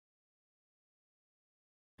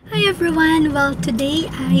Hi everyone! Well, today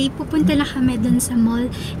ay pupunta na kami dun sa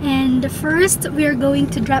mall. And first, we're going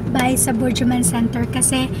to drop by sa Burjuman Center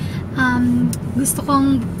kasi gusto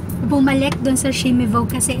kong bumalik dun sa Ximi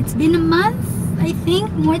Vogue kasi it's been a month, I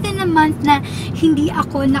think, more than a month na hindi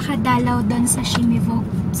ako nakadalaw dun sa Ximi Vogue.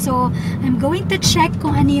 So, I'm going to check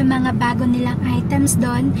kung ano yung mga bago nilang items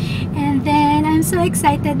doon. And then, I'm so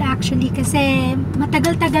excited actually kasi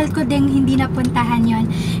matagal-tagal ko ding hindi napuntahan yon.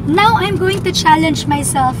 Now, I'm going to challenge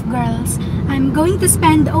myself, girls. I'm going to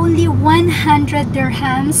spend only 100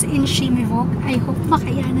 dirhams in Ximi Vogue. I hope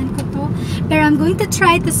makayanan ko to. Pero I'm going to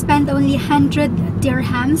try to spend only 100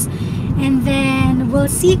 dirhams. And then, we'll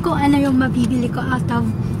see kung ano yung mabibili ko out of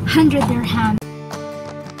 100 dirhams.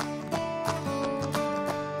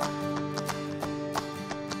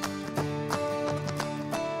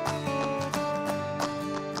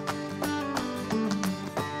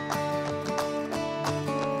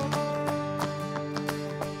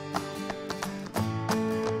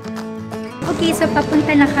 Okay, so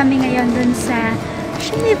papunta na kami ngayon dun sa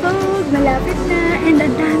Ximi Vogue. Malapit na. And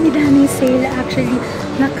ang dami-daming sale actually.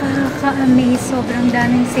 Nakaka-amaze. Sobrang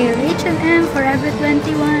daming sale. H&M, Forever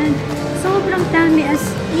 21. Sobrang dami as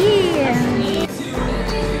in.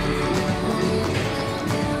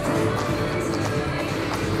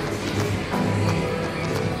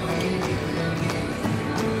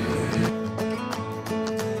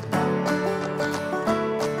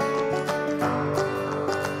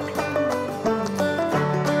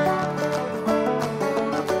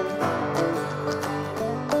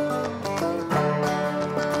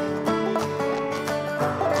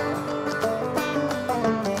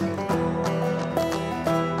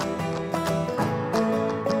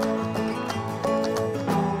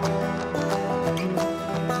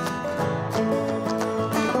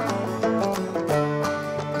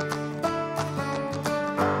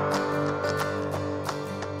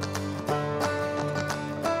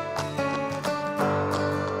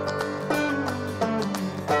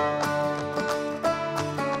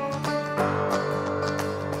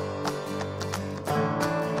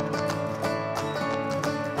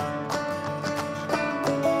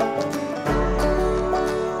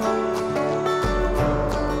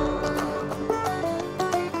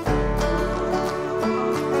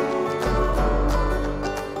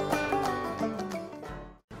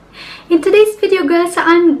 In today's video, girls,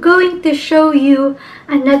 I'm going to show you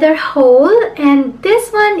another haul, and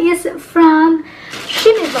this one is from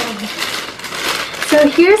Ximi Vogue.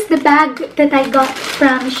 So here's the bag that I got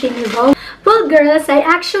from Ximi Vogue. Well, girls, I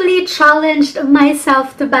actually challenged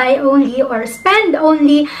myself to buy only or spend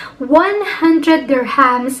only 100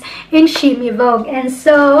 dirhams in Ximi Vogue, and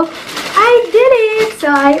so I did it.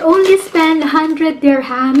 So I only spent 100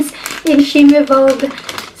 dirhams in Ximi Vogue.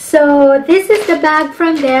 So this is the bag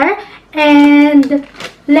from there. And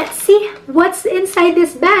let's see what's inside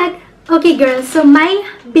this bag. Okay, girls, so my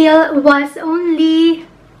bill was only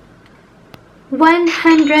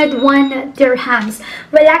 101 dirhams.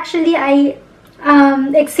 Well, actually, I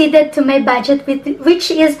exceeded to my budget,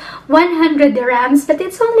 which is 100 dirhams, but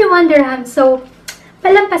it's only 1 dirham, so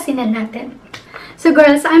palampasin na natin. So,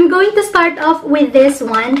 girls, I'm going to start off with this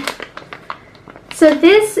one. So,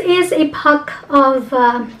 this is a pack of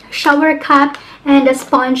shower cap and a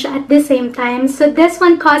sponge at the same time. So this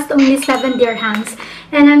one cost only 7 dirhams,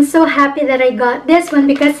 and I'm so happy that I got this one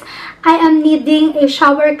because I am needing a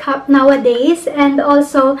shower cup nowadays, and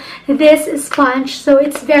also this sponge, so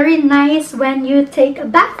it's very nice when you take a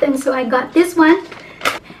bath, and so I got this one.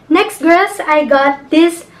 Next, girls, I got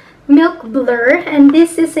this milk blur, and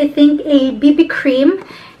this is, I think, a BB cream,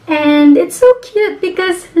 and it's so cute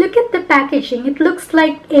because look at the packaging. It looks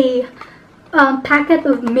like a packet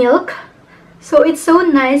of milk. So it's so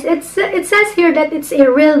nice. It says here that it's a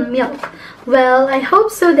real milk. Well, I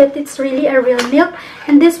hope so that it's really a real milk.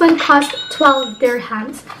 And this one cost 12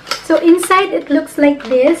 dirhams. So inside it looks like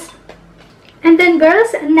this. And then,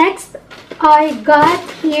 girls, next I got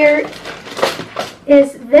here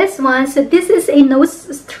is this one. So this is a nose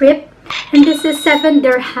strip, and this is 7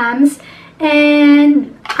 dirhams.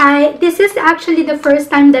 And this is actually the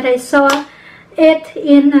first time that I saw it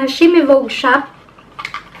in a Ximi Vogue shop.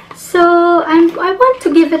 So I want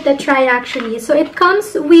to give it a try actually. So it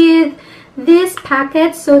comes with this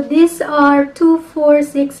packet. So these are 2, 4,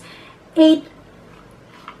 6, 8,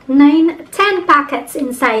 9, 10 packets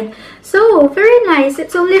inside. So very nice.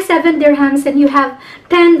 It's only 7 dirhams and you have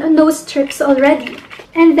 10 nose strips already.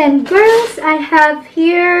 And then, girls, I have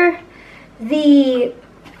here the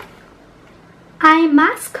eye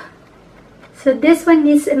mask. So this one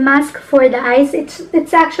is a mask for the eyes.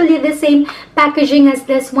 It's actually the same packaging as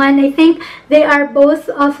this one. I think they are both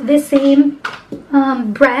of the same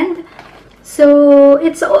brand. So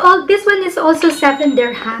it's all, this one is also 7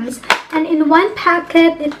 dirhams, and in one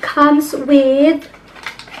packet it comes with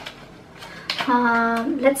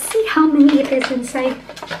let's see how many it is inside.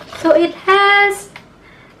 So it has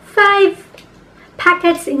 5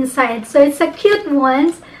 packets inside, so it's a cute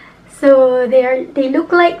ones. So they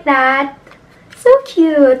look like that, so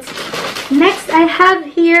cute. Next I have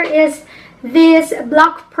here is this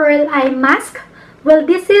Block Pearl eye mask. Well,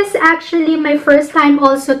 this is actually my first time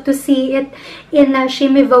also to see it in a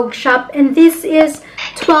Ximi Vogue shop, and this is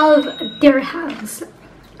 12 dirhams.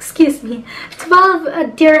 Excuse me,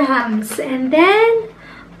 12 dirhams. And then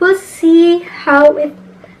we'll see how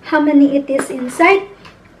many it is inside.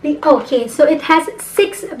 Okay, so it has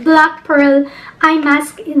 6 Black Pearl eye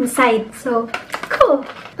mask inside. So cool.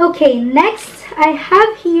 Okay, next I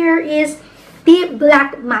have here is the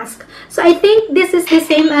black mask. So I think this is the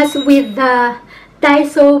same as with the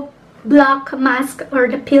Daiso block mask or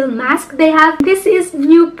the peel mask they have. This is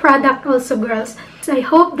new product also, girls. So I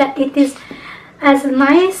hope that it is as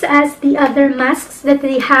nice as the other masks that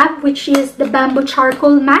they have, which is the bamboo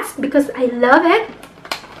charcoal mask, because I love it.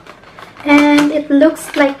 And it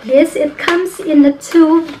looks like this. It comes in a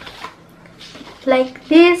tube like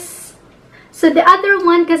this. So the other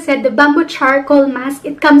one, kasi the bamboo charcoal mask,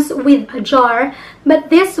 it comes with a jar,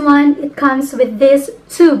 but this one, it comes with this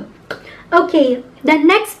tube. Okay, the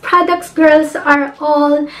next products, girls, are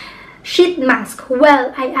all sheet mask.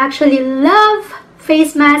 Well, I actually love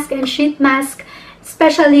face mask and sheet mask,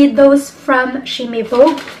 especially those from Ximi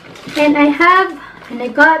Vogue. And I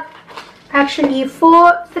got actually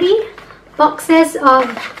 3 boxes of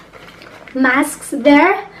masks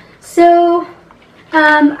there. So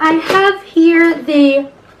I have here the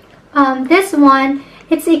this one.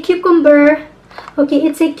 It's a cucumber. Okay,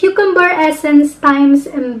 it's a cucumber essence times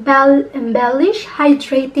embellish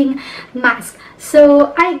hydrating mask.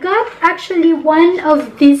 So I got actually one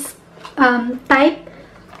of this type.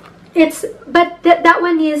 But that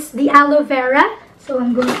one is the aloe vera. So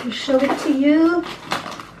I'm going to show it to you.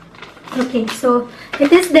 Okay, so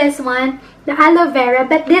it is this one, the aloe vera,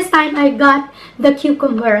 but this time I got the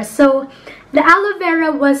cucumber. So the aloe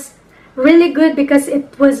vera was really good because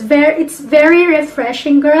it's very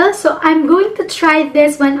refreshing, girls. So I'm going to try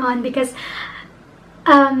this one on because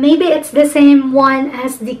maybe it's the same one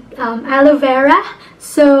as the aloe vera.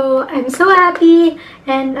 So I'm so happy,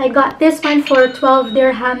 and I got this one for 12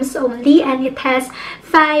 dirhams only, and it has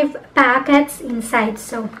 5 packets inside.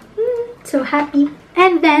 So so happy.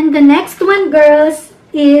 And then the next one, girls,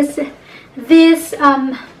 is this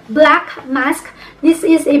black mask. This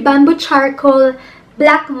is a bamboo charcoal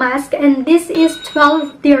black mask, and this is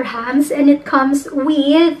 12 dirhams, and it comes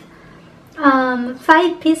with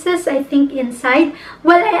 5 pieces, I think, inside.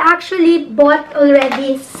 Well, I actually bought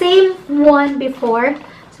already same one before,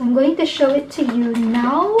 so I'm going to show it to you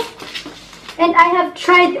now. And I have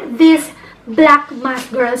tried this black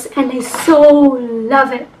mask, girls, and I so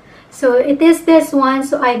love it. So it is this one.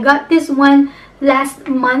 So I got this one last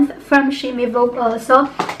month from Ximi Vogue also,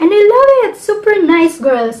 and I love it. Super nice,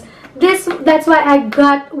 girls. That's why I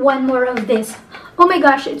got one more of this. Oh my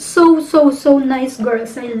gosh, it's so nice,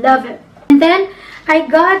 girls. I love it. And then I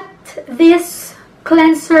got this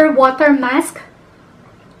cleanser water mask.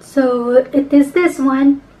 So it is this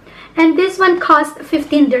one, and this one cost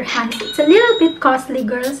 15 dirhams. It's a little bit costly,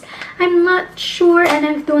 girls. I'm not sure, and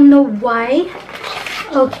I don't know why.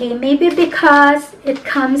 Okay, maybe because it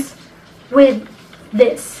comes with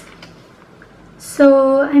this.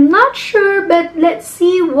 So I'm not sure, but let's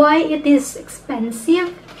see why it is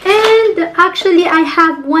expensive. And actually I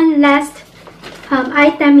have one last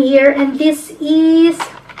item here, and this is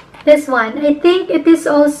this one. I think it is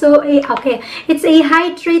also it's a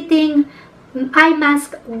hydrating eye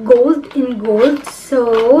mask in gold.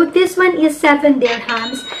 So this one is 7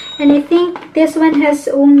 dirhams, and I think this one has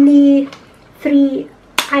only 3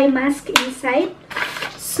 eye masks inside.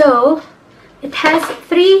 So it has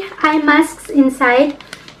 3 eye masks inside.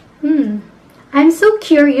 I'm so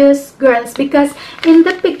curious, girls, because in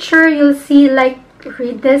the picture you'll see, like,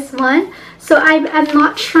 read this one. So I'm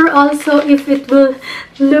not sure also if it will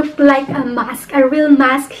look like a mask, a real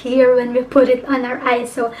mask here when we put it on our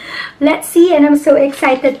eyes. So let's see, and I'm so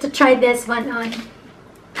excited to try this one on.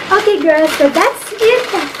 Okay, girls, so that's it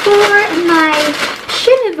for my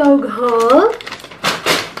Ximi Vogue haul.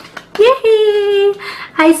 Yay!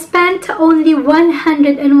 I spent only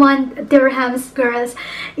 101 dirhams, girls,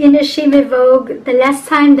 in the Ximi Vogue the last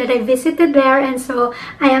time that I visited there, and so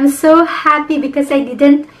I am so happy because I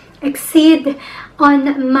didn't exceed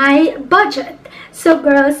on my budget. So,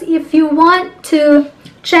 girls, if you want to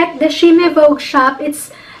check the Ximi Vogue shop,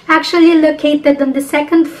 it's actually located on the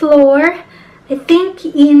second floor. I think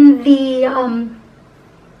in the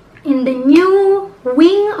new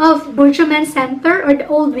wing of Burjuman Center, or the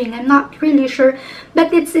old wing, I'm not really sure,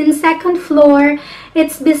 but it's in second floor.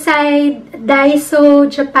 It's beside Daiso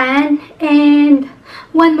Japan, and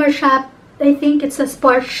one more shop, I think it's a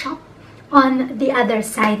sports shop on the other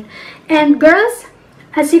side. And girls,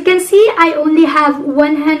 as you can see, I only have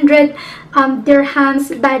 100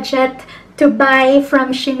 dirhams budget to buy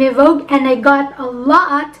from Ximi Vogue, and I got a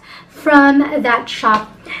lot from that shop.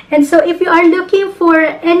 And so if you are looking for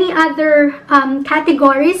any other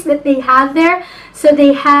categories that they have there, so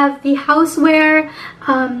they have the houseware,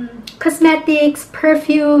 cosmetics,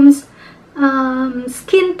 perfumes,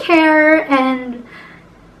 skincare, and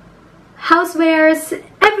housewares,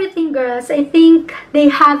 everything, girls. I think they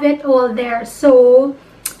have it all there. So,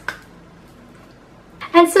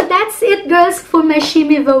 and so that's it, girls, for my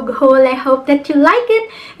Ximi Vogue haul. I hope that you like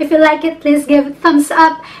it. If you like it, please give it a thumbs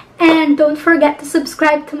up. And don't forget to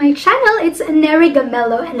subscribe to my channel. It's Neri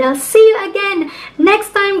Gamelo. And I'll see you again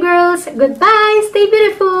next time, girls. Goodbye. Stay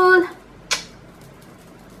beautiful.